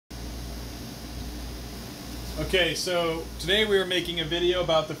Okay, so today we are making a video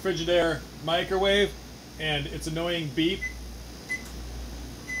about the Frigidaire microwave and its annoying beep.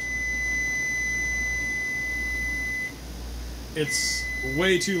 It's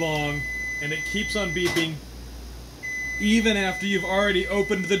way too long and it keeps on beeping even after you've already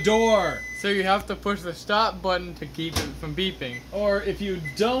opened the door. So you have to push the stop button to keep it from beeping. Or if you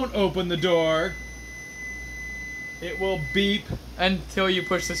don't open the door, it will beep Until you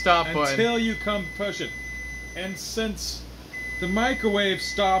push the stop button. until you come push it. And since the microwave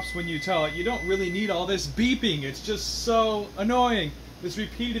stops when you tell it, you don't really need all this beeping. It's just so annoying, this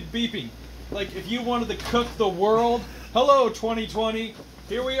repeated beeping. Like if you wanted to cook the world, hello 2020,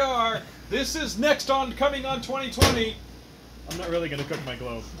 here we are. This is coming on 2020. I'm not really gonna cook my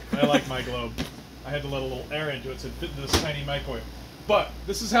globe. I like my globe. I had to let a little air into it to fit into this tiny microwave. But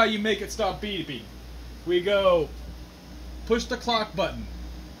this is how you make it stop beeping. We go push the clock button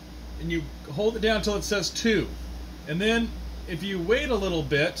and you hold it down until it says 2. And then if you wait a little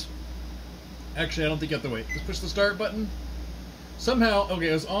bit, actually I don't think you have to wait. Just push the start button. Somehow, okay,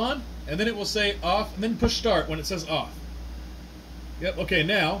 it was on, and then it will say off, and then push start when it says off. Yep, okay,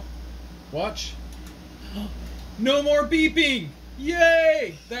 now, watch. No more beeping!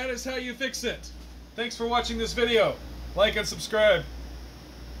 Yay! That is how you fix it. Thanks for watching this video. Like and subscribe.